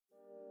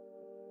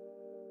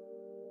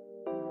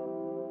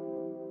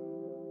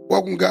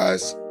Welcome,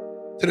 guys,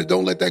 to the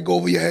Don't Let That Go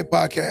Over Your Head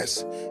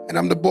podcast. And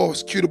I'm the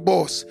boss, Q the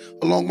boss.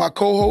 Along my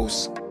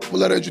co-host, we'll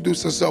let her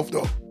introduce herself,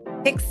 though.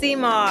 Pixi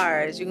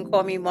Mars. You can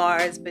call me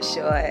Mars for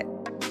short.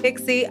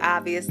 Pixi,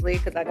 obviously,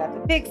 because I got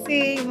the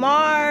Pixi.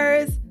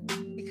 Mars,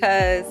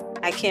 because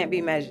I can't be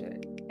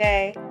measured.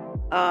 Okay?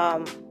 I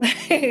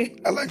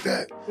like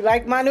that. You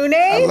like my new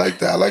name? I like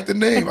that. I like the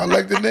name.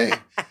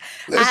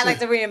 Listen, I like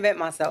to reinvent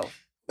myself.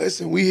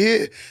 Listen, we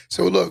here.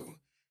 So look,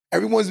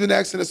 everyone's been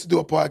asking us to do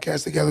a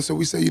podcast together. So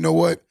we say, you know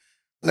what?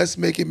 Let's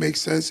make it make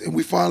sense. And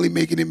we finally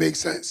making it make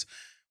sense.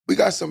 We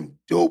got some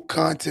dope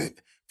content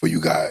for you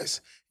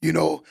guys. You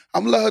know,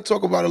 I'm gonna let her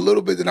talk about a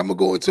little bit, then I'm gonna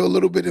go into a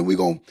little bit, and we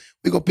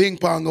gonna ping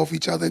pong off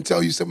each other and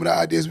tell you some of the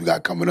ideas we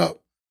got coming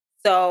up.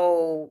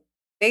 So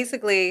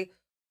basically,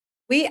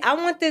 I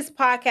want this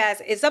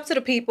podcast, it's up to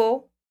the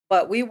people,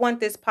 but we want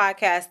this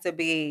podcast to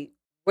be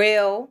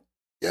real.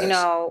 Yes. You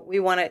know, we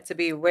want it to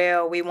be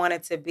real. We want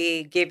it to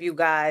give you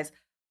guys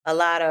a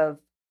lot of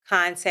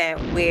content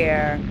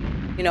where,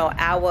 you know,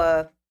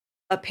 our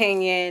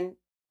opinion,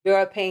 your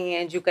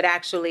opinions, you could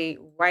actually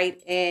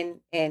write in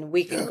and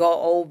we can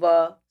go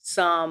over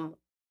some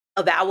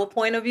of our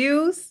point of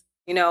views,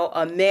 you know,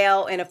 a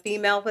male and a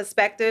female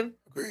perspective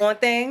on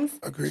things.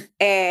 Agree.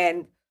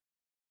 And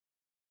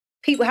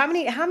people, how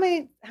many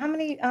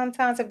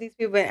times have these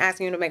people been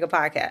asking you to make a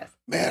podcast?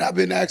 Man, I've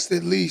been asked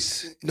at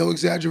least, no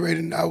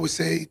exaggerating, I would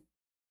say,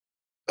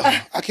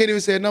 I can't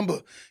even say a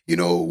number. You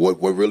know, what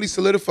really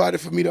solidified it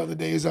for me the other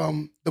day is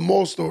the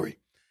mall story.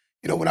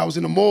 You know, when I was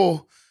in the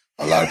mall,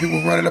 a lot of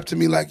people running up to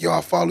me like, yo,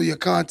 I follow your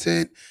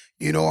content.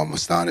 You know, I'm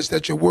astonished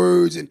at your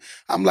words. And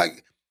I'm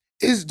like,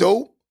 it's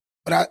dope,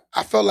 but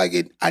I felt like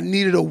I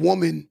needed a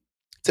woman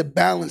to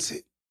balance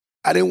it.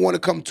 I didn't want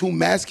to come too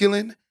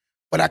masculine,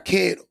 but I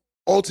can't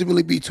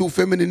ultimately be too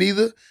feminine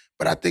either.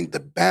 But I think the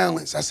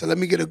balance, I said, let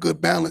me get a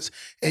good balance.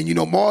 And, you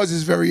know, Mars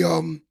is very,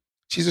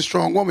 she's a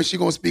strong woman. She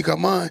going to speak her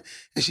mind.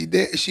 And she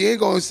ain't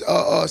going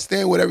to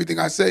stand with everything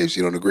I say if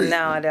she don't agree.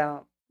 No, I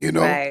don't. You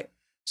know? Right.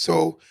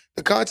 So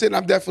the content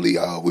I'm definitely,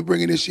 we're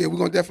bringing this year, we're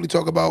going to definitely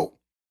talk about.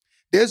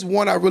 There's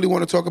one I really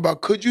want to talk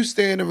about. Could you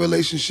stay in a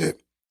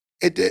relationship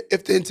if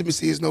the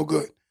intimacy is no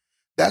good?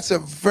 That's a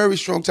very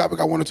strong topic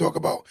I want to talk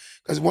about.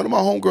 Because one of my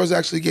homegirls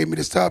actually gave me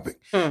this topic.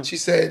 She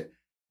said,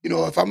 you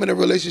know, if I'm in a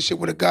relationship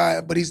with a guy,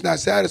 but he's not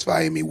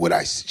satisfying me,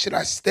 should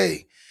I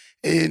stay?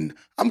 And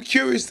I'm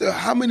curious to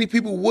how many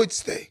people would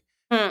stay.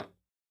 You know?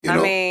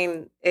 I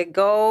mean, it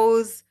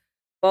goes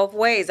both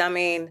ways. I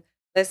mean,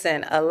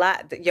 listen,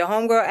 your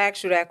homegirl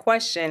asked you that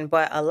question,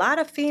 but a lot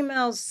of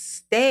females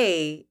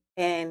stay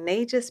and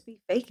they just be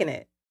faking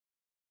it.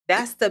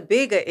 That's the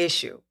bigger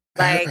issue.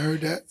 Like, I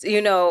heard that.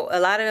 You know, a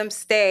lot of them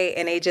stay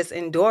and they just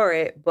endure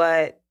it,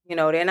 but, you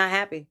know, they're not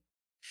happy.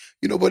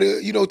 You know, but,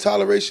 you know,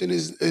 toleration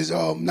is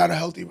not a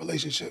healthy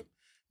relationship.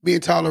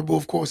 Being tolerable,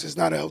 of course, is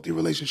not a healthy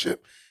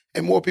relationship.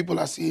 And more people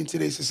I see in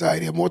today's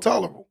society are more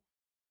tolerable.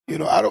 You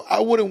know, I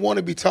wouldn't want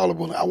to be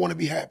tolerable. I want to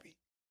be happy.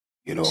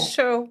 You know? It's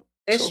true.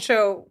 It's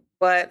true.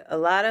 But a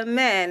lot of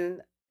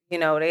men, you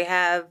know, they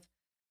have,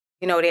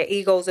 you know, their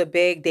egos are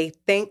big. They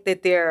think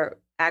that they're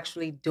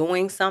actually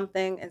doing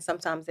something and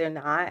sometimes they're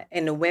not.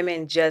 And the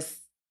women just,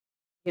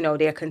 you know,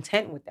 they're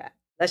content with that.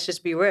 Let's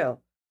just be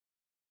real.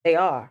 They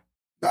are.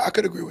 No, I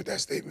could agree with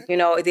that statement. You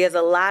know, there's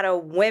a lot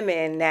of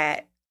women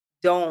that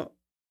don't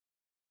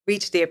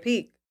reach their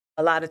peak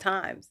a lot of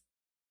times.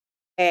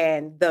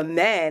 And the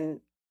men,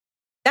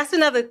 that's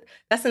another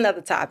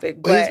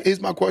topic. But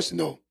here's my question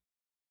though.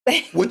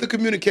 With the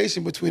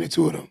communication between the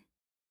two of them,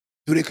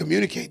 do they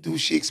communicate? Do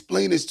she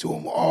explain this to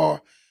him,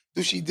 or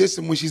do she diss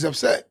him when she's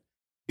upset?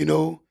 You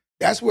know,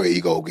 that's where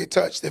ego will get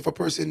touched if a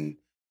person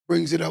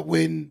brings it up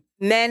when...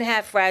 Men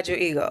have fragile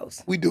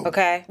egos. We do.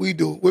 Okay? We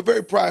do. We're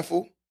very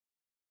prideful.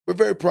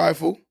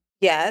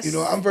 Yes. You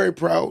know, I'm very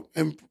proud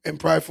and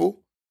prideful,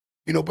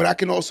 you know, but I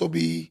can also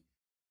be,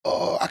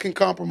 I can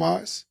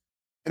compromise,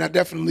 and I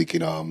definitely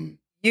can...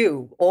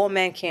 all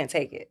men can't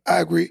take it. I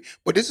agree.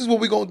 But this is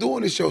what we're going to do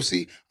on this show.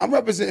 See, I'm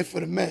representing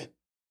for the men,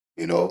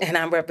 you know? And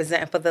I'm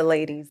representing for the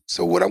ladies.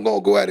 So what I'm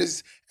going to go at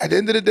is, at the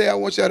end of the day, I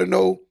want y'all to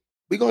know,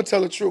 we're going to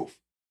tell the truth.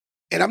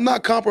 And I'm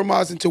not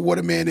compromising to what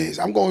a man is.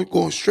 I'm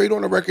going straight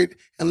on the record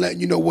and letting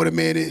you know what a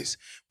man is.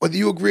 Whether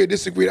you agree or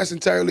disagree, that's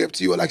entirely up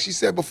to you. Like she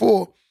said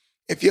before,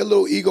 if your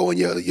little ego and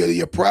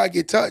your pride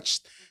get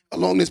touched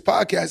along this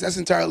podcast, that's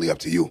entirely up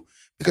to you.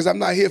 Because I'm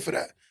not here for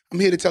that. I'm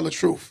here to tell the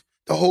truth.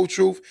 The whole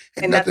truth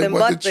and nothing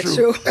but the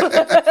truth.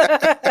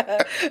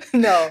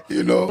 No.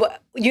 You know? But,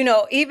 you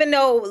know, even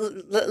though,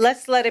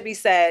 let's let it be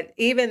said,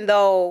 even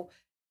though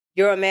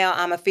you're a male,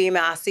 I'm a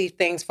female, I see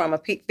things from a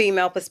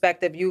female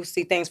perspective, you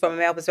see things from a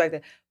male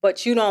perspective,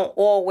 but you don't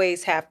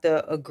always have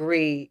to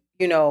agree,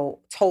 you know,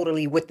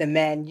 totally with the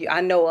men.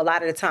 I know a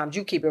lot of the times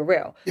you keep it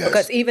real. Yes.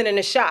 Because even in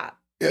the shop,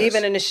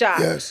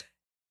 yes.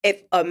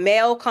 If a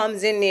male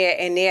comes in there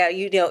and they're,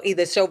 you know,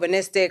 either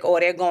chauvinistic or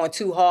they're going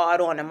too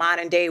hard on the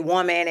modern day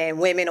woman and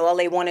women, all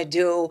they want to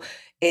do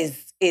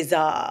is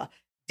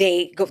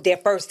their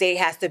first date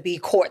has to be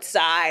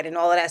courtside and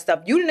all of that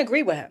stuff. You didn't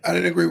agree with him. I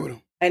didn't agree with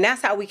him. And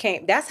that's how we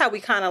came. That's how we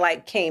kind of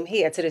like came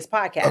here to this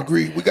podcast.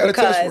 Agreed. We got a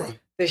test run.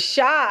 The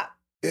shop,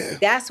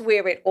 that's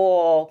where it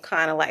all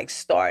kind of like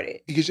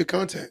started. You get your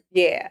content.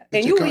 Yeah.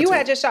 And you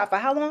had your shop for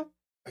how long?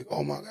 Like,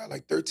 oh my God,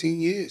 like 13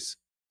 years.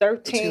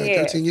 13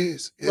 years. 13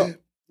 years. Yeah.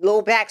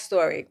 Little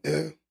backstory.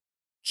 Yeah.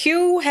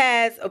 Q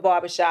has a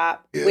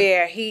barbershop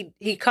where he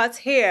cuts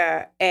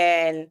hair,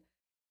 and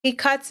he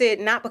cuts it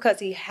not because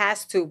he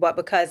has to, but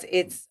because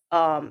it's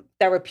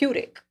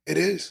therapeutic. It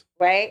is.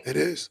 Right? It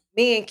is.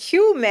 Me and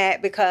Q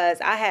met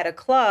because I had a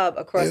club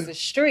across the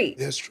street.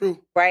 That's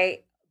true.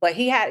 Right? But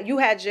he had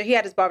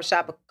his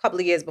barbershop a couple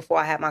of years before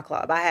I had my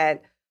club. I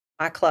had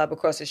my club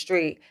across the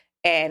street,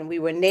 and we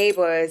were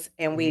neighbors,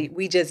 and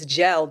we just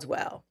gelled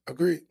well.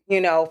 Agreed.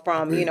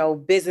 From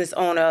business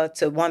owner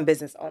to one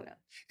business owner.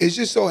 It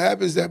just so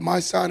happens that my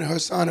sign and her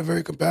sign are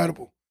very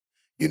compatible.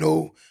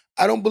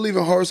 I don't believe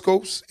in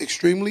horoscopes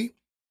extremely,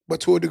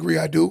 but to a degree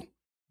I do,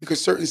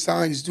 because certain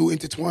signs do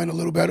intertwine a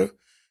little better.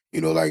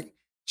 Like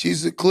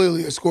she's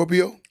clearly a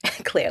Scorpio.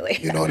 Clearly.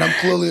 And I'm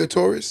clearly a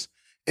Taurus.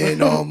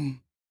 And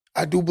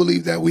I do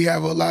believe that we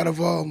have a lot of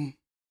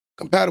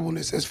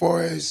compatibleness as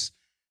far as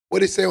what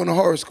they say on the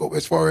horoscope,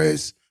 as far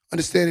as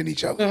understanding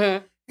each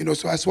other. Mm-hmm.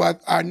 So that's why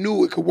I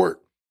knew it could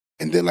work.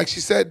 And then, like she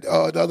said, the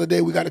other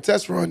day, we got a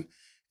test run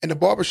in the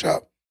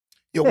barbershop.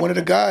 One of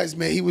the guys,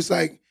 man, he was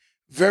like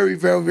very,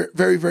 very,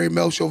 very, very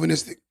male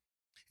chauvinistic.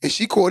 And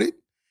she caught it.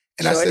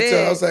 And I said to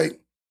her, I was like,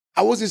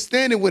 I wasn't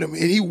standing with him.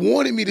 And he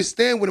wanted me to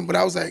stand with him, but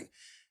I was like,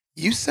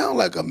 you sound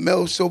like a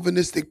male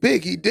chauvinistic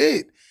pig. He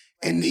did.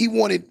 And he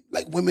wanted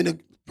like women to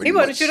He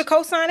wanted you to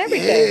co-sign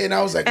everything. Yeah, and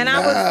I was like, nah.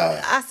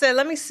 I said,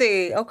 let me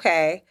see.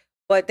 Okay.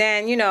 But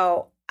then,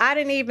 I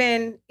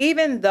didn't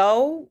even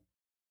though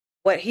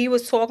what he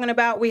was talking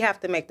about, we have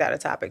to make that a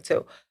topic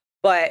too.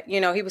 But,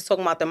 he was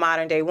talking about the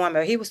modern day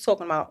woman. He was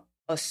talking about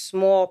a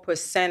small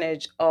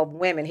percentage of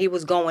women. He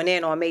was going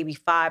in on maybe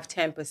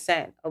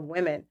 5-10% of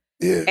women.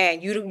 Yeah.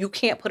 And you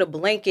can't put a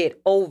blanket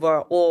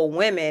over all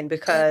women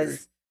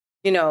because,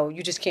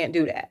 you just can't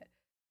do that.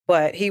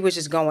 But he was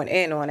just going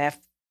in on that,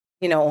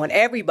 on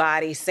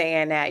everybody,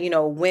 saying that,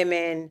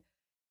 women,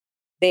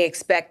 they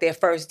expect their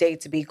first date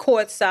to be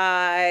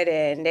courtside,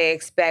 and they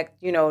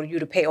expect, you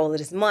to pay all of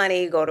this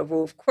money, go to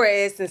Roof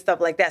Chris and stuff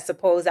like that.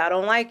 Suppose I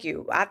don't like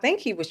you. I think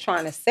he was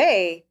trying to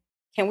say,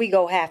 can we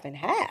go half and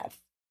half?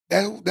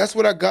 That's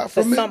what I got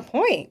from it. At some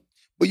point.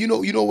 But you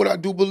know what I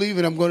do believe,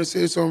 and I'm going to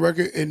say this on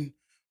record, and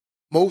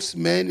most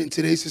men in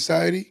today's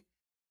society,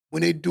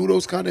 when they do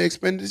those kind of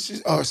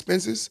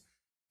expenses,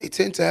 they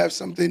tend to have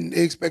something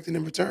they expecting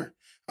in return.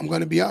 I'm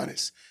going to be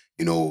honest.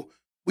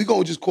 We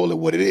going to just call it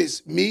what it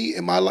is. Me,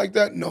 am I like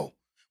that? No.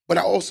 But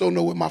I also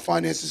know where my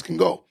finances can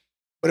go.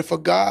 But if a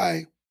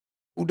guy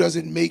who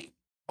doesn't make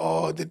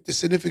the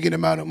significant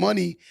amount of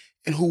money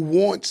and who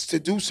wants to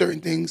do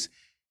certain things,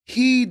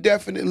 he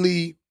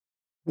definitely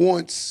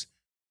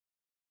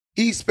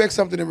he expects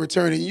something in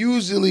return. And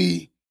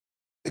usually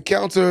the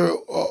counter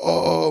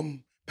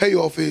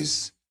payoff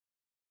is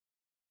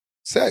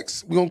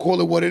sex. We're going to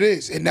call it what it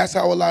is. And that's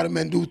how a lot of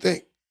men do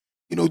think.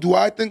 Do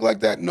I think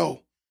like that?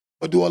 No.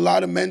 But do a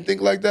lot of men think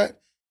like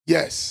that?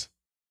 Yes.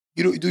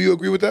 Do you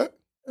agree with that?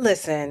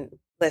 Listen.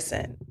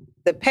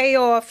 The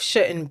payoff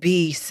shouldn't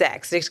be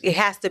sex. It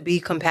has to be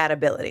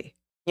compatibility.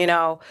 It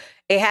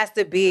has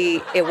to be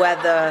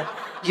whether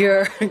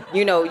you're,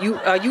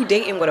 are you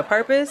dating with a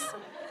purpose?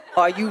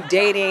 Are you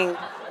dating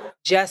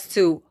just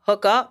to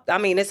hook up? I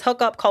mean, this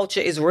hookup culture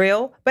is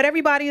real, but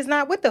everybody is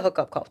not with the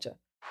hookup culture.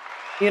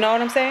 You know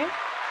what I'm saying?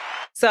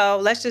 So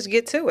let's just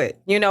get to it.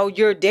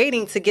 You're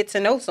dating to get to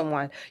know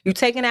someone. You're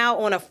taking out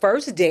on a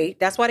first date.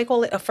 That's why they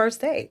call it a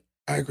first date.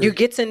 I agree. You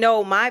get to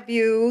know my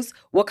views,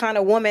 what kind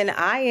of woman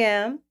I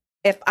am,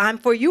 if I'm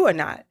for you or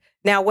not.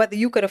 Now, whether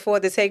you could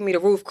afford to take me to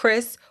Roof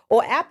Chris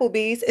or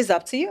Applebee's is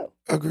up to you.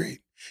 Agreed.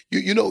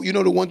 You know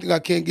the one thing I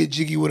can't get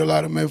jiggy with a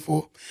lot of men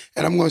for,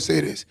 and I'm going to say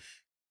this,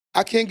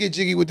 I can't get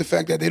jiggy with the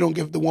fact that they don't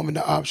give the woman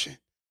the option.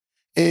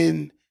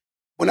 And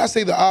when I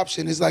say the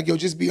option, it's like,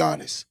 just be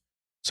honest.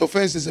 So,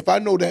 for instance, if I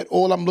know that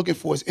all I'm looking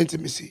for is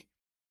intimacy,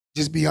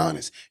 just be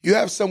honest. You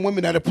have some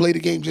women that have played the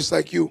game just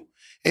like you.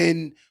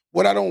 And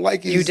what I don't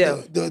like is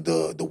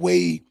the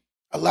way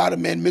a lot of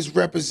men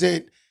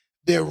misrepresent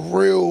their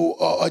real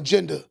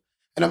agenda.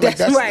 And I'm like,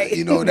 that's right.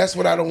 That's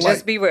what I don't like.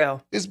 Just be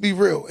real. Just be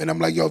real. And I'm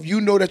like, if you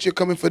know that you're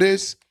coming for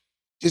this,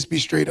 just be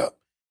straight up.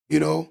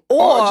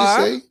 Or just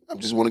say, I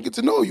just want to get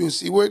to know you and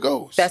see where it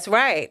goes. That's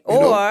right.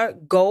 Or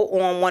go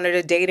on one of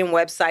the dating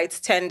websites,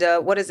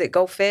 Tinder, what is it,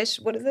 Go Fish?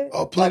 What is it?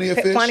 Plenty of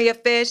Fish. Plenty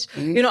of Fish.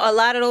 Mm-hmm. A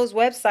lot of those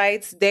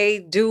websites, they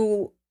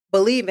do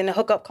believe in the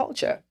hookup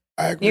culture.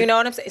 I agree. You know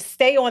what I'm saying?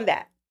 Stay on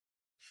that.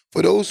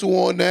 For those who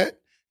are on that,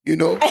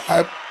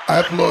 I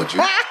applaud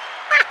you.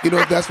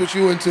 If that's what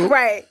you're into.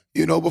 Right.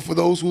 But for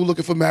those who are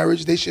looking for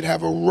marriage, they should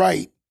have a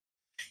right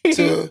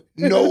to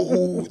know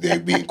who they're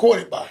being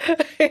courted by.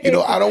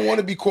 I don't want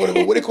to be courted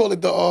by, what do they call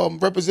it, the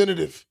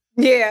representative.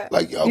 Yeah.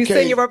 Like, okay. You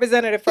send your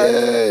representative first.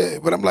 Yeah,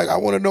 but I'm like, I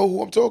want to know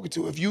who I'm talking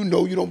to. If you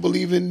know you don't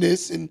believe in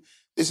this and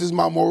This is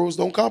my morals.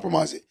 Don't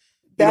compromise it.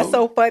 That's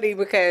so funny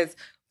because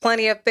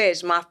Plenty of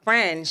Fish, my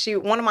friend,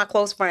 one of my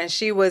close friends,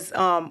 she was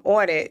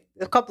ordered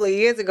a couple of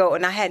years ago,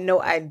 and I had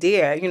no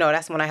idea. You know,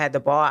 that's when I had the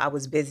bar. I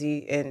was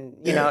busy, and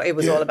it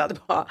was all about the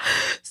bar.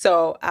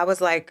 So I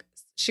was like,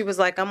 she was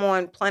like, I'm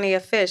on Plenty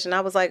of Fish, and I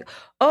was like,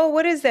 oh,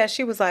 what is that?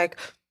 She was like,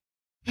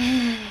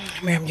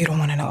 ma'am, you don't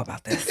want to know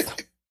about this.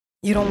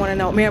 You don't want to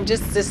know, ma'am,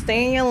 just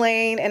stay in your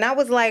lane. And I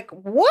was like,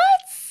 what?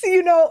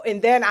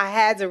 And then I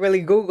had to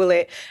really Google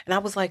it, and I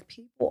was like,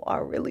 people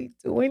are really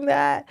doing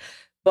that.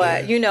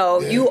 But you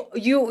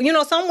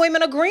some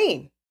women are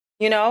green,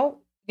 to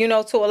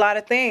a lot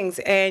of things,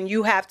 and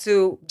you have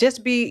to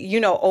just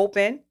be,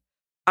 open,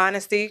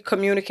 honesty,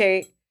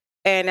 communicate,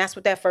 and that's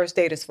what that first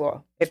date is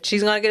for. If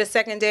she's gonna get a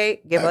second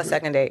date, give her a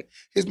second date.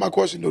 Here's my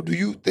question though: do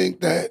you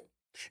think that?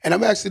 And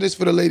I'm asking this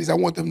for the ladies. I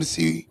want them to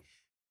see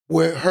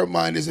where her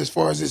mind is as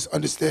far as this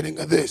understanding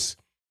of this.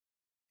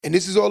 And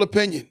this is all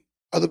opinion.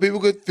 Other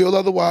people could feel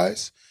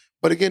otherwise,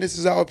 but again, this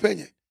is our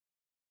opinion.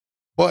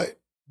 But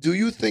do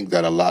you think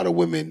that a lot of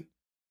women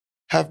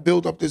have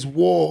built up this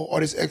wall or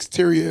this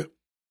exterior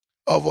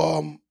of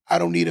I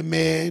don't need a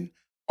man,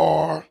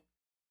 or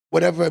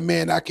whatever a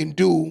man I can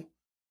do?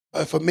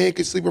 If a man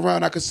can sleep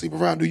around, I can sleep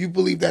around. Do you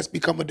believe that's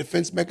become a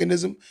defense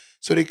mechanism,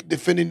 so they're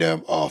defending their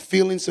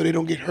feelings so they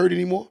don't get hurt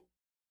anymore?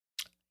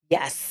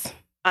 Yes.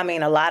 I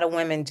mean, a lot of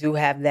women do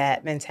have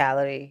that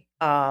mentality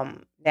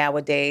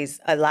nowadays.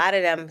 A lot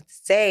of them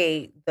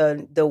say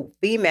the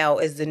female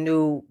is the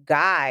new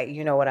guy,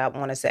 you know what I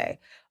want to say.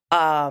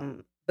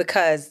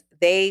 Because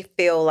they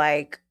feel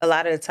like a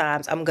lot of the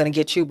times I'm going to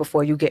get you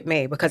before you get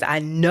me, because I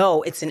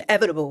know it's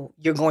inevitable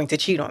you're going to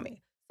cheat on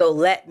me. So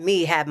let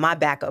me have my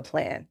backup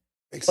plan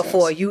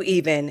before you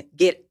even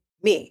get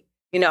me,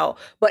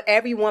 But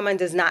every woman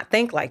does not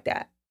think like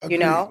that,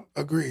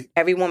 Agreed.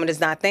 Every woman does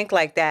not think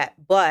like that,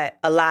 but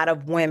a lot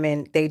of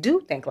women, they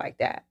do think like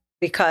that,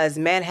 because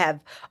a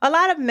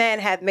lot of men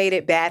have made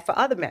it bad for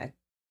other men,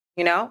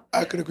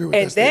 I could agree with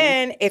that. And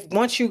then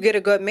once you get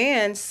a good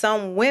man,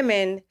 some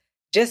women,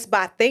 just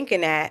by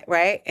thinking that,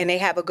 right, and they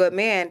have a good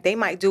man, they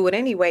might do it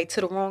anyway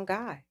to the wrong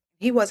guy.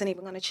 He wasn't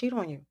even going to cheat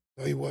on you.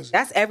 No, he wasn't.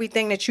 That's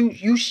everything that you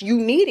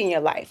need in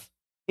your life,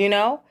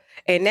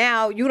 And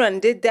now you done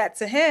did that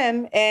to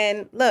him,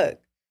 and look,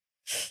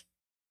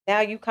 now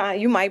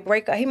you might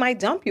break up. He might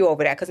dump you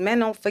over that, because men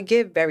don't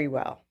forgive very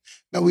well.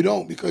 No, we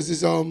don't, because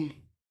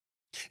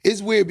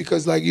it's weird,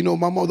 because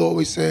my mother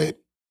always said,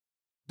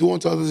 "Do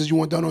unto others as you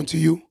want done unto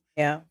you."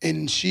 Yeah.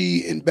 And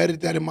she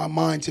embedded that in my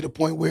mind to the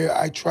point where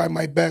I try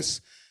my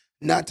best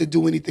not to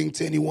do anything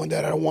to anyone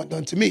that I don't want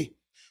done to me.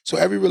 So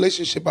every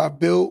relationship I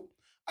built,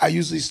 I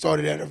usually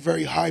started at a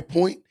very high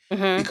point,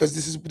 because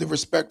this is the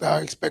respect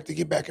I expect to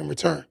get back in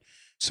return.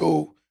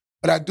 So,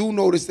 but I do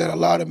notice that a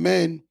lot of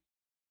men,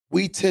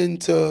 we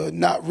tend to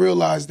not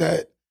realize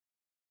that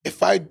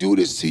if I do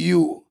this to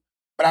you,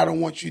 but I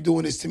don't want you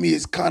doing this to me,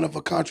 it's kind of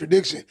a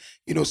contradiction.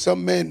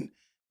 Some men,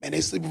 man,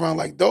 they sleep around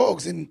like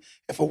dogs, and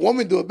if a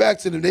woman do it back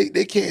to them,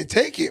 they can't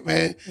take it,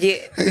 man. Yeah,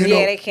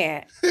 they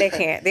can't. They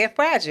can't. They're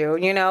fragile.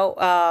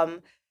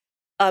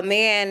 A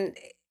man,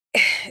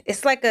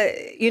 it's like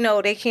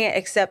they can't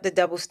accept the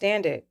double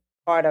standard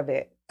part of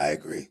it. I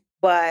agree.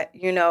 But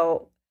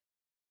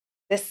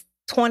this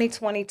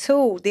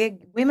 2022,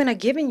 women are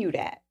giving you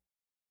that.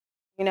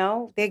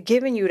 They're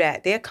giving you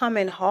that. They're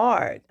coming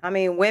hard. I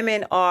mean,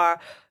 women are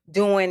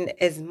doing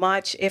as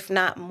much, if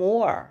not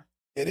more,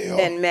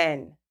 than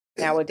men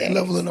nowadays.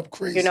 They're leveling up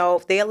crazy.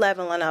 They're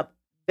leveling up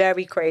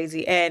very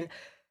crazy. And,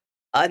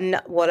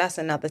 that's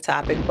another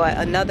topic, but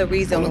another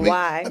reason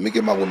why. Let me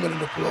give my women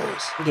an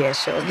applause. Yeah,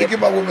 sure. Let me give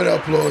my women an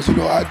applause.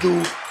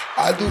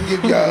 I do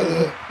give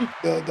y'all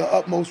the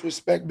utmost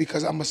respect,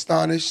 because I'm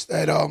astonished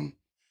that, I'm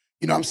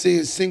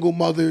seeing single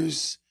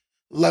mothers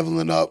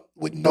leveling up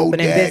with no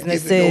opening dad,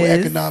 businesses, giving no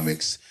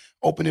economics,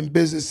 opening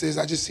businesses.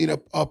 I just seen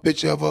a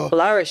picture of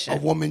a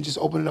woman just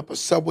opening up a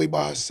Subway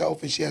by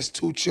herself, and she has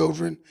 2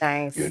 children.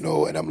 Nice. And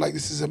I'm like,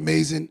 this is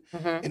amazing.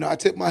 I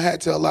tip my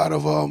hat to a lot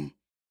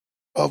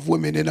of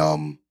women, and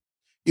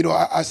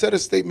I said a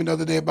statement the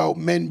other day about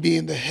men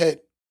being the head,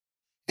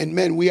 and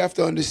men, we have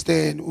to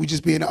understand, we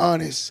just being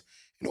honest.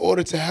 In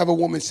order to have a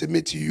woman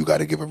submit to you, you got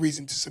to give a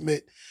reason to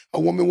submit. A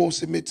woman won't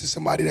submit to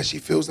somebody that she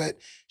feels that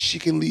she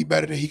can lead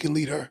better than he can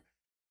lead her.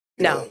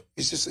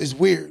 It's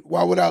weird.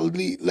 Why would I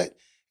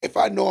if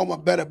I know I'm a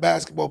better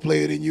basketball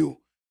player than you,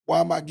 why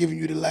am I giving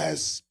you the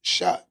last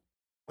shot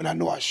when I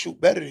know I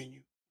shoot better than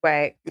you?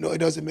 Right. It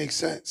doesn't make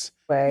sense.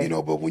 Right.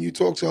 But when you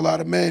talk to a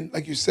lot of men,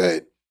 like you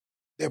said,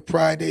 their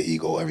pride, their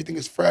ego, everything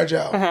is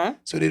fragile.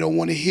 So they don't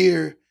want to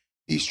hear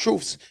these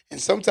truths.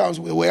 And sometimes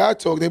the way I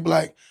talk, they be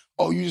like,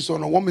 oh, you just on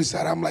the woman's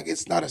side. I'm like,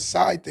 it's not a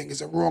side thing. It's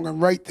a wrong and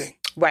right thing.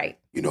 Right.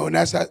 And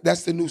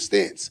that's the new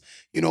stance.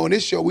 In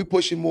this show, we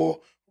pushing more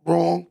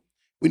wrong.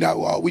 We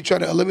try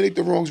to eliminate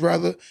the wrongs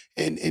rather,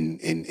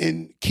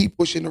 and keep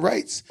pushing the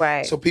rights.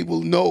 Right. So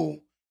people know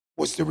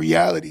what's the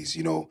realities.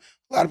 A lot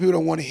of people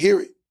don't want to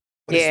hear it,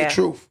 but it's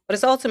the truth. But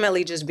it's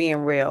ultimately just being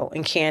real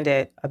and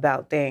candid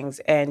about things,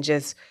 and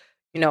just,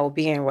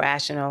 being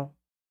rational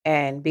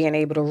and being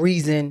able to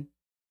reason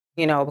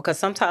You know, because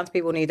sometimes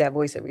people need that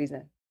voice of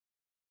reason.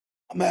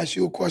 I'm gonna ask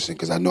you a question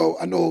because I know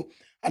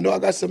I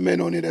got some men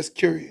on here that's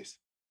curious.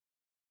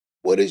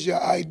 What is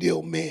your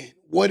ideal man?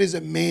 What is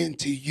a man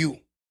to you?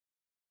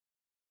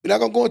 We're not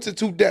gonna go into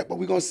too depth, but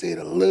we're gonna say it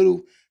a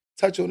little,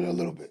 touch on it a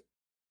little bit.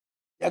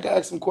 I can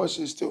ask some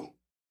questions too.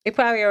 You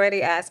probably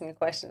already asked me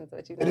questions,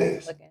 but you It know,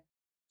 is. looking.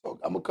 So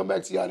I'm gonna come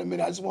back to y'all in a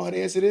minute. I just want her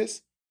to answer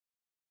this,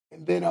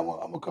 and then I'm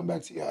gonna come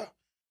back to y'all.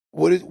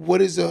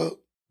 What is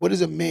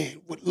a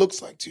man? What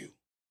looks like to you?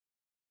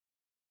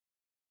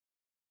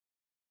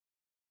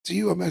 To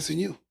you, I'm asking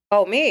you.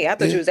 Oh, me? I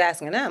thought Yeah. you was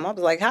asking them. I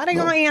was like, how they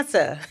No. gonna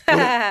answer? Go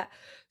ahead.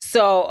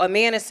 So a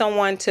man is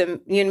someone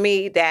to you and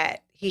me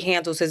that he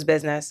handles his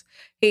business.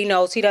 He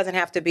knows he doesn't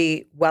have to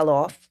be well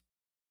off.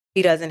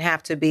 He doesn't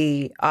have to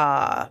be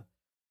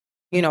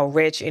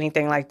rich,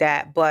 anything like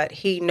that, but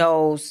he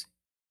knows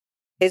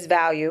his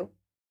value.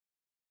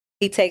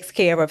 He takes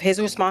care of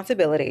his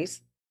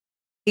responsibilities.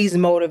 He's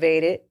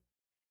motivated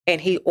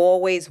and he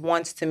always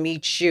wants to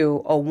meet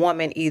you, a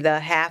woman, either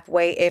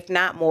halfway, if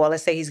not more.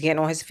 Let's say he's getting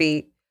on his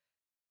feet.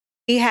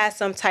 He has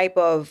some type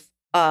of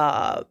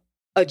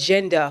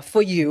agenda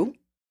for you,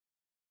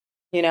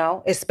 you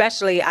know,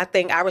 especially I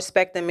think I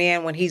respect the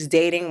man when he's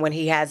dating, when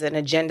he has an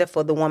agenda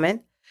for the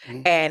woman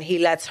and he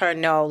lets her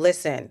know,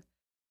 listen,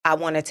 I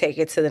want to take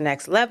it to the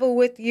next level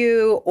with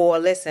you, or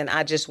listen,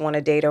 I just want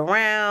to date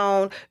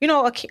around. You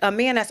know, a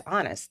man that's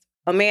honest,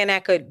 a man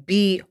that could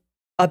be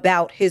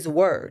about his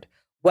word,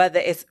 whether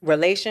it's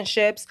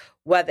relationships,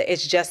 whether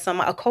it's just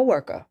a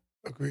coworker.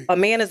 Agreed. A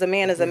man is a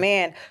man is a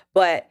man,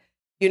 but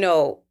you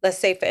know, let's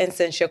say for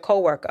instance, your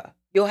coworker,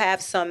 you'll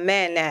have some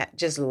men that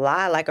just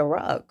lie like a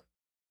rug,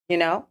 you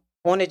know,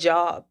 on a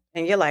job,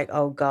 and you're like,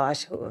 oh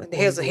gosh,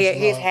 here's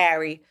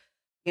Harry.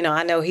 You know,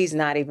 I know he's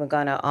not even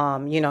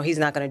gonna, he's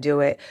not gonna do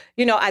it.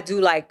 You know, I do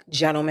like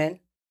gentlemen.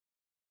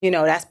 You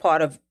know, that's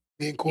part of,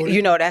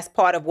 that's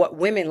part of what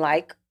women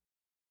like.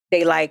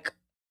 They like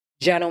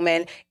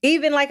gentlemen.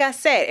 Even like I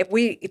said, if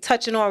we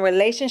touching on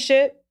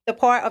relationship, the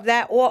part of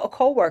that, or a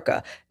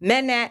coworker,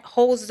 men that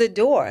holds the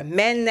door,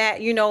 men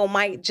that, you know,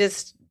 might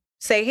just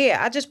say, here,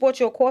 I just bought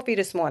you a coffee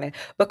this morning,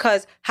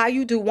 because how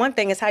you do one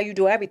thing is how you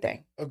do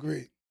everything.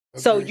 Agreed.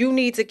 So you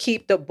need to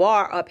keep the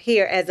bar up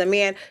here as a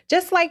man,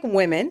 just like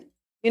women.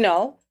 You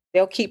know,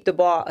 they'll keep the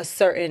bar a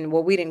certain,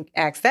 well, we didn't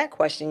ask that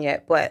question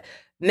yet, but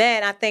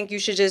men, I think you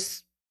should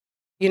just,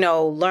 you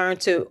know, learn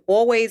to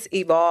always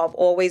evolve,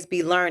 always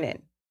be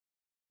learning.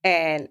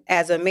 And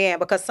as a man,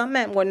 because some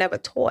men were never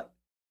taught.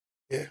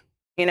 Yeah.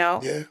 You know?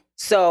 Yeah.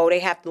 So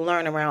they have to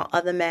learn around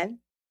other men.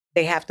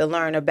 They have to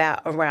learn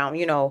around,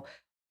 you know,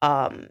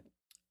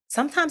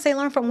 sometimes they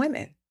learn from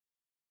women.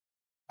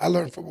 I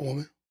learned from a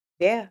woman.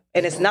 Yeah.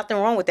 And there's nothing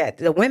wrong with that.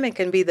 The women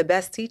can be the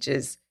best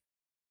teachers.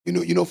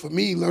 You know, for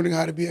me, learning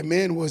how to be a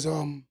man was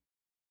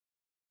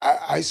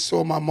I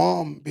saw my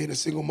mom being a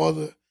single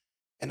mother,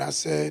 and I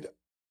said,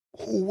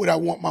 who would I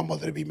want my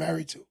mother to be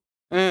married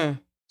to?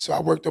 So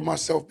I worked on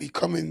myself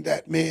becoming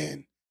that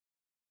man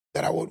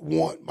that I would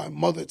want my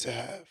mother to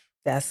have.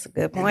 That's a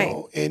good point. You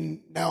know, and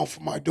now for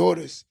my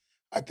daughters,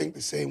 I think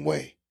the same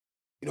way.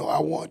 You know,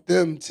 I want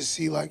them to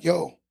see like,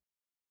 yo,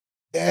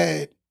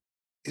 dad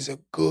is a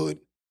good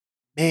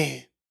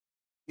man.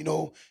 You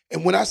know,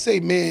 and when I say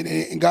man,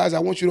 and guys, I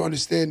want you to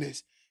understand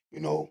this, you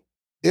know,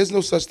 there's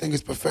no such thing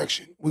as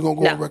perfection. We're going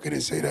to go on record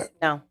and say that.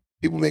 No.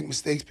 People make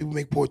mistakes. People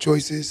make poor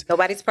choices.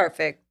 Nobody's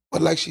perfect.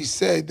 But like she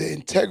said, the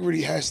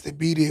integrity has to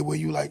be there where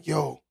you like,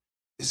 yo,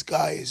 this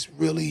guy is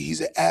really, he's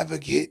an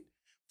advocate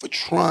for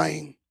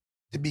trying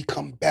to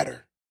become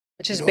better.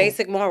 Which is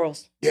basic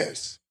morals.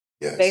 Yes.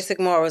 Yes. Basic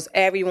morals.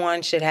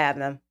 Everyone should have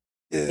them.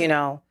 Yeah. You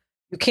know,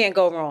 you can't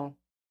go wrong.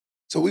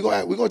 So we're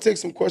gonna take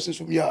some questions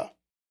from y'all.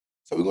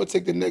 So we're gonna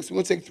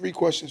take 3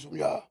 questions from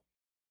y'all.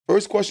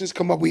 First questions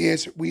come up, we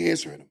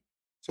answering them.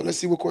 So let's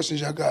see what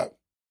questions y'all got.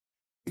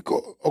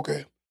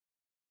 Okay.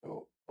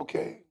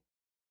 Okay.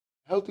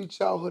 Healthy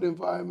childhood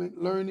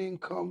environment, learning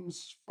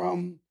comes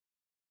from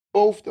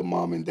both the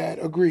mom and dad.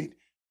 Agreed.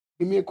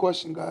 Give me a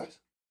question, guys.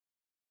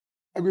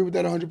 I agree with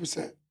that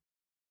 100%.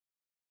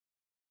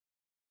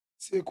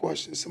 See a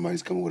question.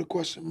 Somebody's coming with a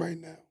question right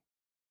now.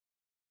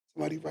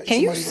 Somebody write.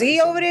 Can you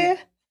see over there?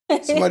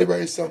 Somebody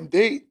writing something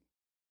deep.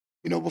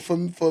 You know, but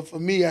for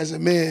me as a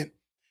man,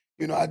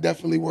 you know,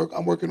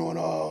 I'm working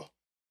on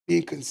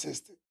being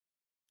consistent.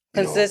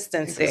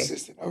 Consistency.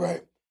 Consistent. All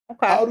right.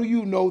 Okay. How do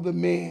you know the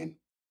man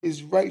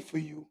is right for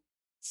you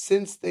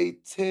since they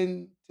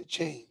tend to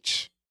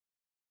change?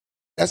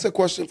 That's a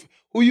question.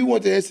 Who you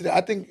want to answer that?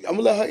 I think I'm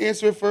gonna let her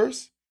answer it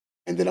first,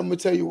 and then I'm gonna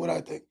tell you what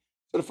I think.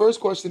 So the first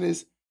question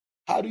is,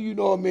 how do you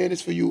know a man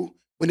is for you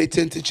when they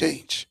tend to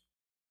change?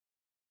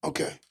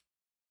 Okay.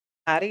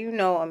 How do you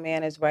know a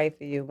man is right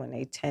for you when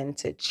they tend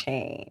to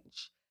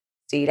change?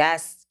 See,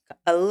 that's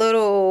a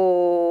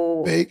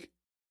little vague.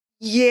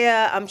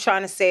 Yeah, I'm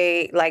trying to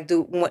say, like,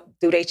 do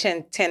they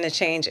tend to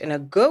change in a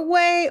good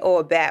way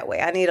or a bad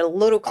way? I need a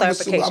little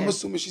clarification. I'm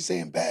assuming she's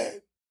saying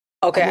bad.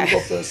 Okay. I'm going to go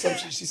for the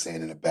assumption she's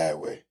saying in a bad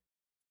way.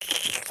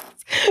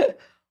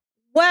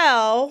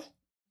 Well,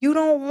 you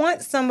don't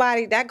want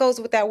somebody, that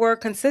goes with that word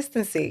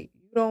consistency.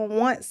 You don't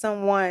want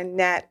someone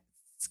that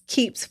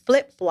keeps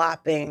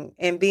flip-flopping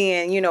and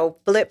being,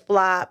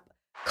 flip-flop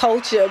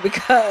culture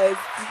because,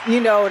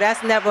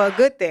 that's never a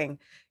good thing.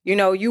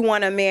 You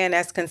want a man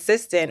that's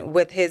consistent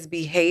with his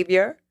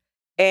behavior,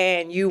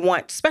 and you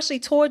want, especially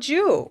towards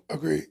you.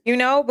 Agreed.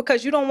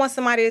 Because you don't want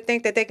somebody to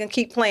think that they can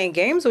keep playing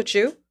games with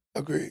you.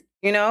 Agreed.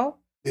 Yeah.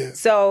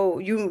 So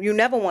you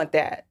never want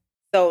that.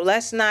 So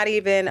let's not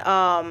even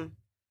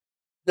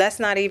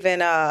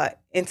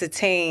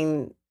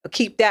entertain,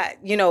 keep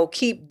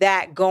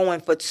that going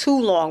for too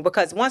long,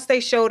 because once they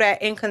show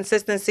that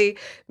inconsistency,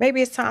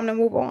 maybe it's time to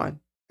move on.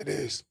 It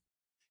is.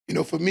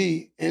 For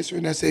me,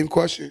 answering that same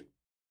question,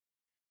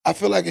 I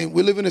feel like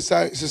we live in a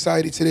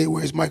society today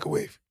where it's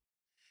microwave.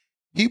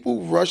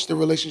 People rush the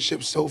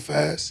relationship so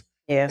fast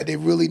that they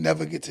really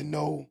never get to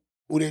know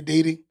who they're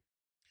dating.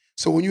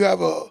 So when you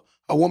have a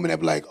woman that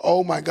be like,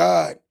 oh my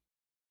God,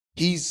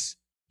 he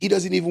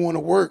doesn't even want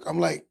to work. I'm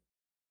like,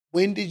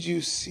 when did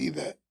you see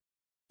that?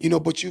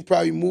 But you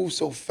probably moved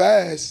so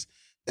fast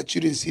that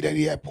you didn't see that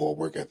he had poor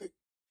work ethic.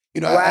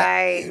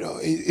 Right.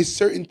 It's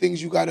certain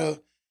things you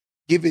gotta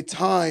give it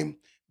time,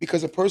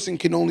 because a person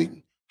can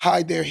only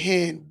hide their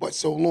hand but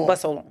so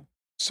long.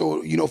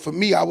 So, for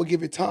me, I would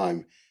give it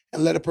time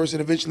and let a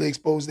person eventually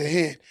expose their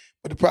hand.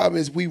 But the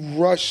problem is we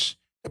rush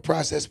the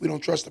process. We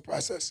don't trust the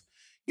process.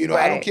 I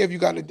don't care if you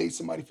got to date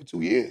somebody for 2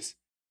 years.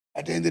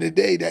 At the end of the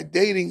day, that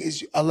dating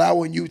is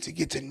allowing you to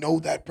get to know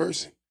that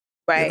person.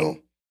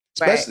 Right.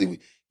 Especially,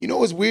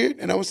 what's weird,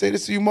 and I would say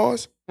this to you,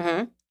 Mars.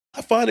 Mm-hmm.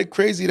 I find it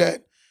crazy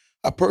that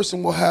a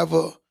person will have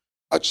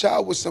a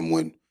child with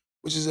someone,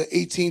 which is an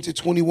 18 to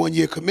 21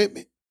 year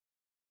commitment,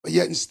 but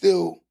yet and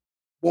still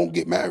won't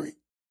get married.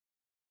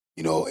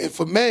 And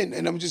for men,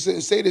 and I'm just going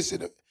to say this,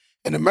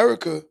 in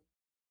America,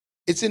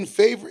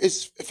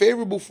 it's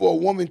favorable for a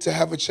woman to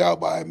have a child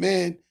by a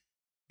man,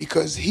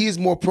 because he is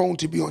more prone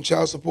to be on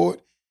child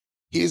support.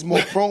 He is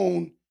more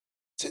prone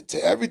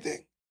to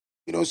everything.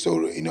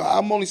 So,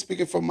 I'm only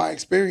speaking from my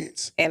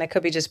experience. And it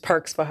could be just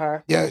perks for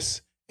her.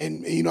 Yes.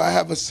 And, I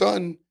have a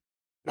son,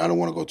 and I don't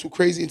want to go too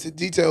crazy into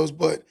details,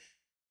 but,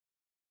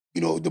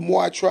 the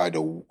more I tried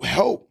to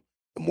help,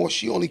 the more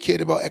she only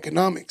cared about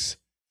economics.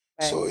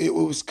 Right. So it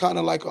was kind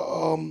of like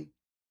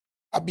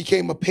I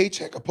became a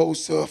paycheck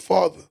opposed to a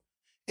father.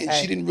 And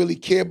she didn't really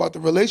care about the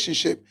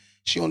relationship.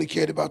 She only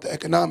cared about the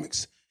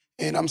economics.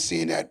 And I'm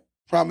seeing that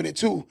prominent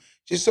too.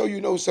 Just so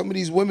you know, some of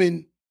these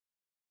women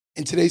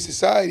in today's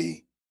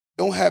society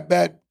don't have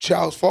bad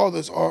child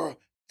fathers or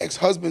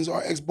ex-husbands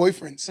or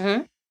ex-boyfriends.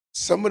 Mm-hmm.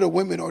 Some of the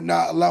women are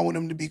not allowing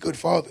them to be good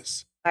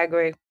fathers. I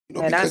agree.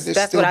 And because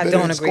that's what I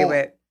don't agree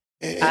with.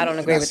 I don't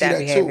agree with that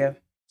behavior. Too.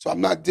 So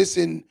I'm not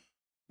dissing.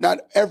 Not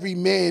every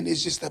man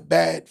is just a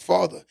bad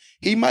father.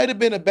 He might have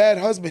been a bad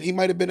husband. He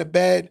might have been a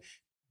bad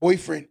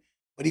boyfriend,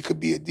 but he could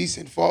be a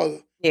decent father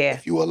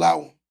if you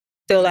allow him.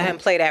 Still let him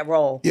play that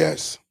role.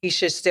 Yes. He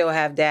should still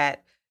have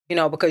that,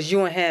 because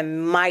you and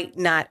him might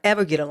not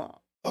ever get along.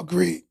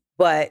 Agreed.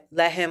 But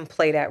let him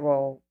play that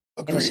role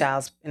in a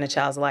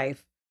child's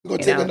life. We're going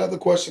to take another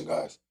question,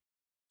 guys.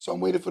 So I'm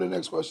waiting for the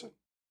next question.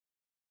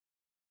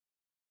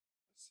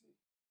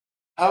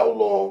 How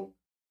long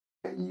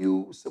can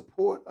you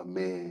support a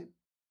man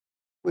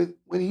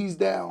when he's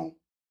down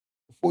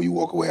before you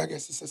walk away? I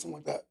guess it says something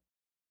like that.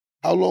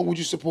 How long would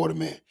you support a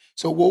man?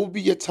 So what would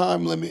be your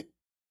time limit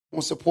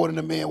on supporting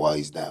a man while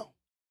he's down?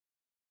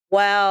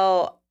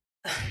 Well,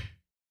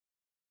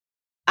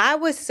 I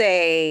would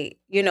say,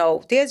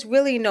 there's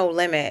really no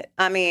limit.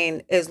 I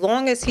mean, as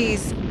long as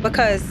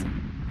because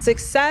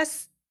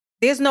success,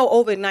 there's no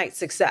overnight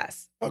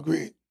success.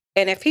 Agreed.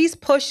 And if he's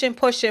pushing,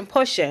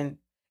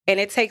 and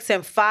it takes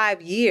him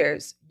 5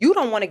 years, you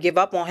don't want to give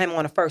up on him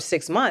on the first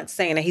 6 months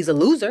saying that he's a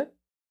loser,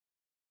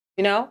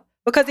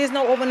 because there's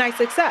no overnight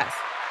success.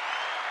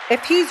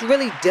 If he's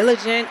really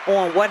diligent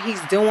on what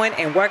he's doing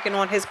and working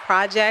on his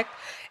project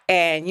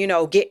and,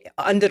 get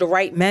under the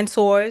right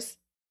mentors,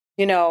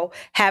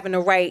 having the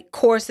right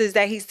courses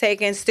that he's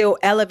taking, still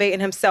elevating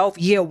himself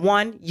year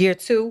 1, year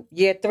 2,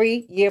 year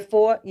 3, year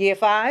 4, year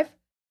 5.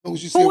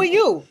 Who are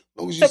you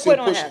to quit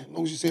on him?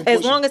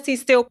 As long as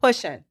he's still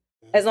pushing.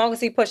 As long as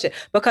he pushes.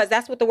 Because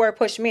that's what the word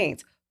push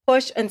means.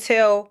 Push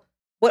until,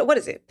 what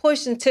is it?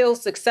 Push until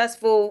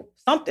successful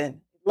something.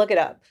 Look it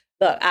up.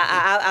 Look,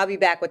 I'll be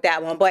back with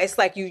that one. But it's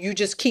like you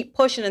just keep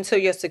pushing until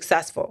you're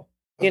successful.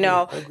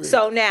 Agreed.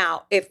 So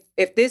now,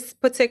 if this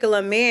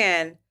particular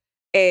man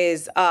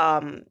is,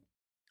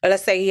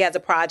 let's say he has a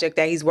project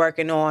that he's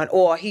working on,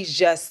 or he's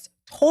just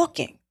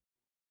talking,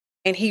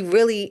 and he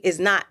really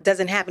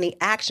doesn't have any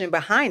action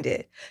behind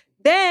it,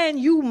 then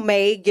you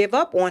may give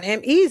up on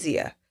him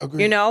easier.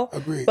 Agreed.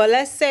 Agreed. But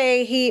let's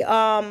say he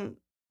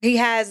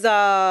has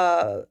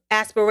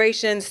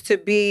aspirations to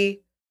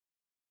be,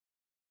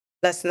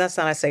 let's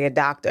not say a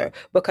doctor,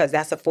 because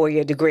that's a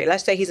 4-year degree.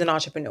 Let's say he's an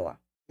entrepreneur,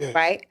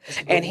 right?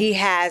 And he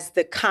has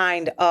the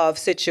kind of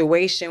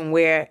situation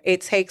where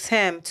it takes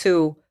him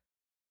to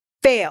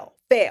fail.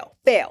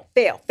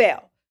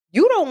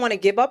 You don't want to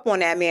give up on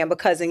that man,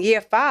 because in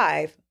year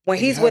 5, when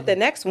he's with the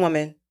next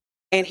woman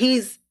and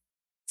he's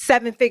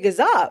 7 figures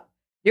up,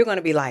 you're going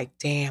to be like,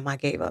 damn, I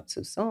gave up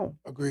too soon.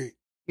 Agreed.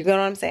 You know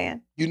what I'm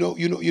saying? You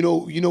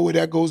know where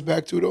that goes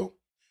back to though?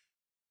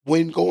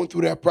 When going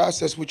through that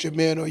process with your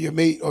man or your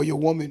mate or your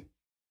woman,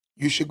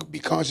 you should be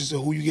conscious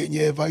of who you're getting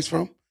your advice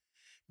from.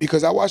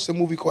 Because I watched a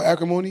movie called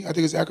Acrimony. I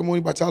think it's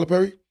Acrimony by Tyler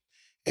Perry.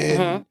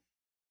 And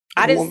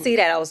I didn't see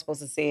that. I was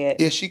supposed to see it.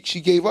 Yeah,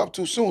 she gave up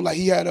too soon. Like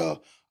he had a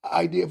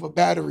idea of a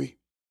battery,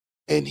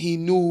 and he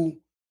knew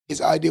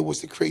his idea was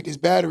to create this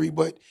battery,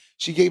 but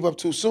she gave up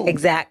too soon.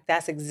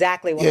 That's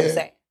exactly what I'm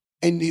saying.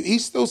 And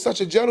he's still such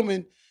a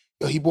gentleman.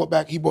 He bought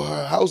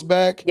her house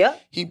back.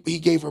 Yep. He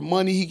gave her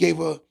money. He gave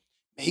her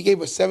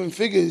 7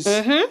 figures.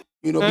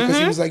 Because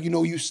he was like,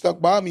 you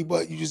stuck by me,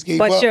 but you just gave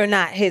up. But you're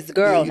not his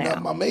girl you're now.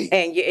 Not my mate.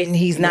 And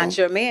he's not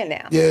your man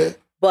now. Yeah.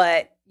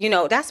 But,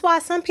 that's why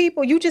some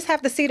people, you just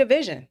have to see the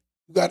vision.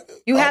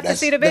 You have to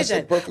see the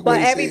vision.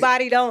 But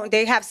everybody don't.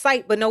 They have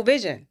sight, but no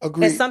vision.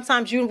 Agreed. And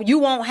sometimes you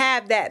won't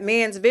have that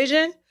man's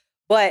vision.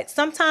 But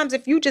sometimes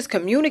if you just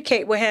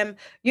communicate with him,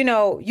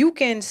 you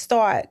can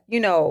start,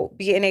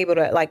 being able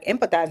to like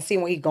empathize and see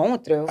what he's going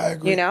through. I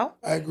agree. I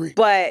agree.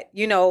 But,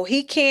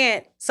 he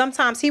can't,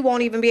 sometimes he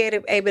won't even be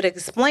able to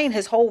explain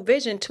his whole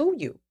vision to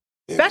you.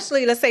 Yeah.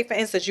 Especially, let's say, for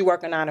instance, you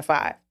work a 9 to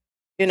 5,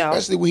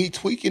 Especially when he's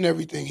tweaking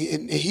everything.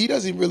 And he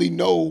doesn't really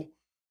know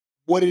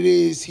what it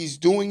is he's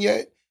doing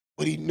yet.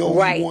 But he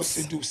knows he wants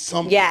to do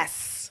something.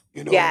 Yes.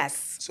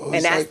 Yes. So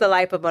and that's the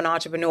life of an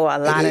entrepreneur a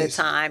lot of the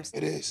times.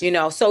 It is.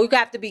 So you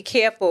have to be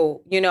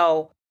careful,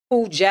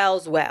 who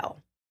gels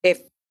well. We're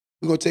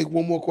going to take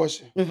one more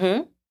question. Mm-hmm.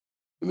 Give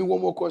me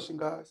one more question,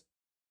 guys.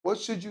 What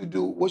should you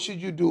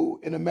do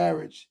in a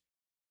marriage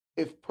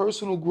if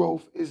personal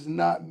growth is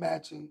not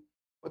matching,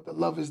 but the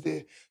love is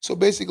there? So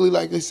basically,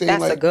 like they say,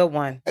 that's a good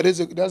one. That's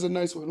a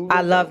nice one.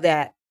 I love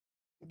that.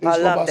 I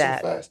love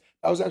that.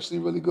 That was actually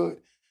really good.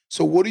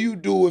 So what do you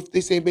do if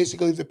they say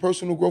basically if the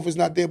personal growth is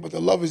not there, but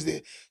the love is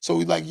there? So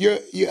like you're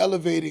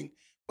elevating,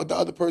 but the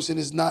other person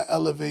is not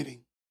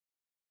elevating.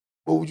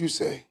 What would you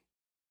say?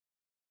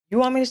 You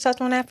want me to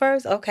touch on that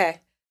first? Okay.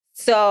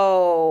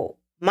 So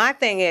my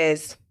thing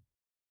is,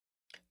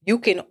 you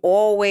can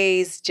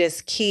always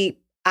just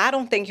I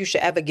don't think you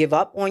should ever give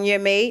up on your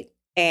mate.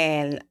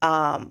 And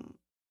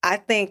I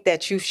think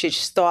that you should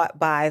start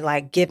by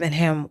like giving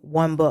him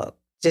one book,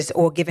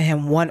 or giving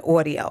him one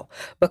audio,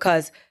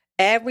 because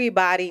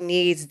everybody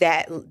needs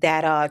that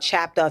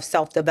chapter of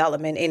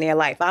self-development in their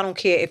life. I don't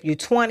care if you're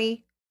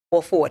 20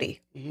 or 40.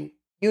 Mm-hmm.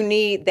 You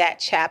need that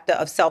chapter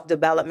of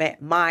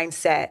self-development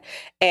mindset.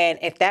 And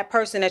if that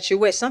person that you're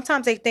with,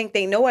 sometimes they think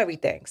they know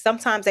everything.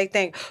 Sometimes they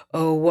think,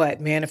 oh,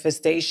 what?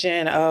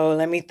 Manifestation? Oh,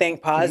 let me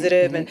think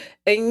positive. Mm-hmm.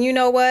 And you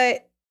know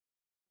what?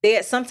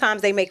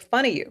 Sometimes they make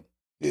fun of you.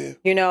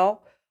 Yeah.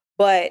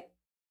 But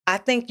I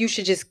think you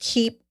should just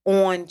keep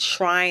on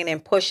trying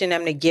and pushing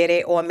them to get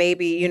it, or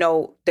maybe,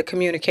 the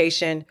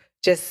communication,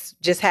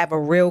 just have a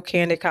real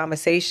candid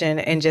conversation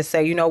and just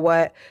say, you know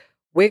what,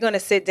 we're going to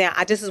sit down.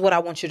 This is what I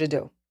want you to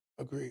do.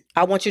 Agreed.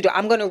 I'm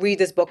going to read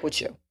this book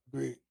with you.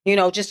 Agreed.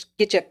 Just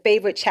get your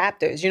favorite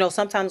chapters.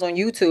 Sometimes on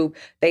YouTube,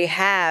 they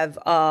have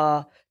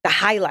the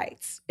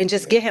highlights, and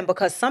just get him,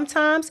 because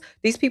sometimes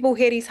these people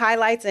hear these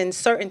highlights and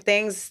certain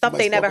things, stuff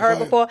they never heard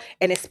before,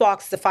 and it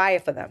sparks the fire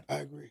for them. I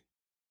agree.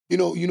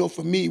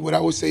 For me, what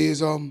I would say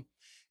is,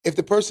 if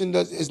the person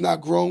is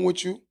not growing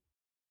with you,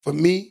 for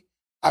me,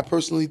 I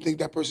personally think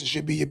that person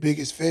should be your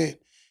biggest fan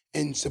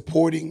and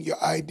supporting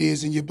your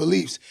ideas and your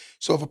beliefs.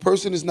 So if a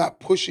person is not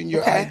pushing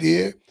your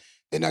idea,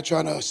 they're not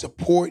trying to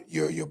support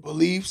your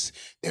beliefs,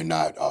 they're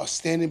not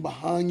standing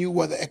behind you,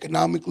 whether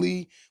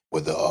economically,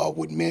 whether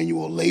with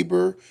manual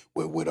labor,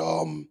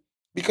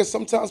 because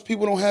sometimes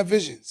people don't have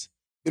visions.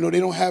 They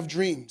don't have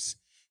dreams.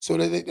 So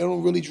they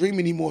don't really dream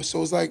anymore.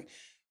 So it's like,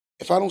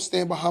 if I don't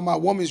stand behind my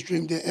woman's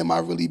dream, then am I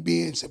really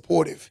being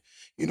supportive?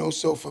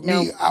 So for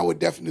me, I would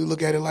definitely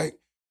look at it like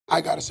I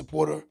got to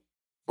support her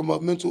from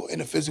a mental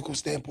and a physical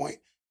standpoint,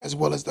 as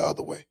well as the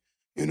other way,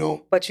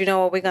 But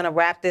what, we're going to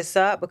wrap this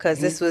up, because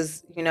this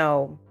was,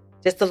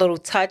 just a little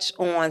touch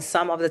on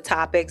some of the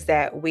topics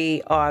that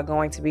we are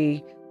going to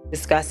be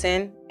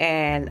discussing.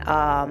 And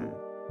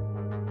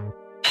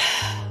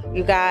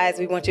you guys,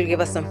 we want you to give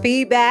us some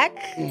feedback.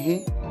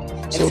 Mm-hmm.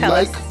 And so tell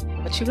us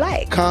what you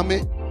like.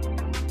 Comment.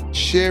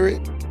 Share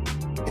it.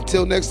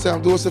 Until next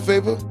time, do us a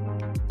favor.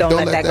 Don't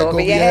let that go over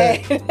your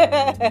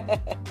head.